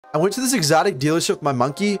I went to this exotic dealership with my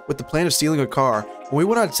monkey with the plan of stealing a car. When we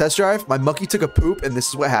went on a test drive, my monkey took a poop, and this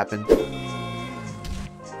is what happened.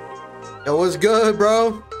 Yo, what's good,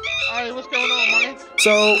 bro? Hey, what's going on, man?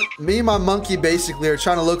 So, me and my monkey basically are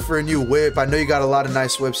trying to look for a new whip. I know you got a lot of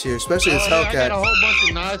nice whips here, especially this Hellcat. I got a whole bunch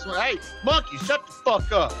of nice ones. Hey, monkey, shut the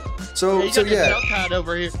fuck up. So This Hellcat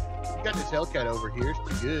over here. You got this Hellcat over here. It's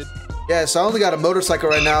pretty good. Yeah, so I only got a motorcycle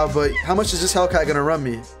right now, but how much is this Hellcat gonna run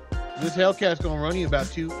me? This Hellcat's gonna run you about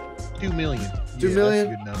 $2 million. $2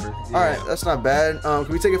 million? That's a good number. Yeah. All right, that's not bad.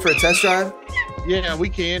 Can we take it for a test drive? Yeah, we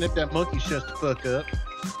can if that monkey shuts the fuck up.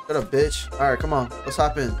 Shut up, bitch. All right, come on, let's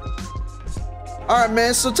hop in. All right,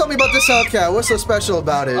 man. So tell me about this Hellcat. What's so special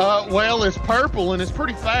about it? Well, it's purple and it's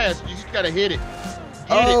pretty fast. You just gotta hit it.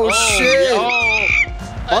 Oh, shit!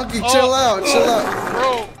 Monkey, chill out, chill out.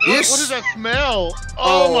 Bro, what does that smell?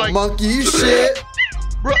 Oh my! Monkey, you shit.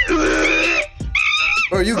 Bro.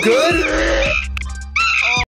 Are you good?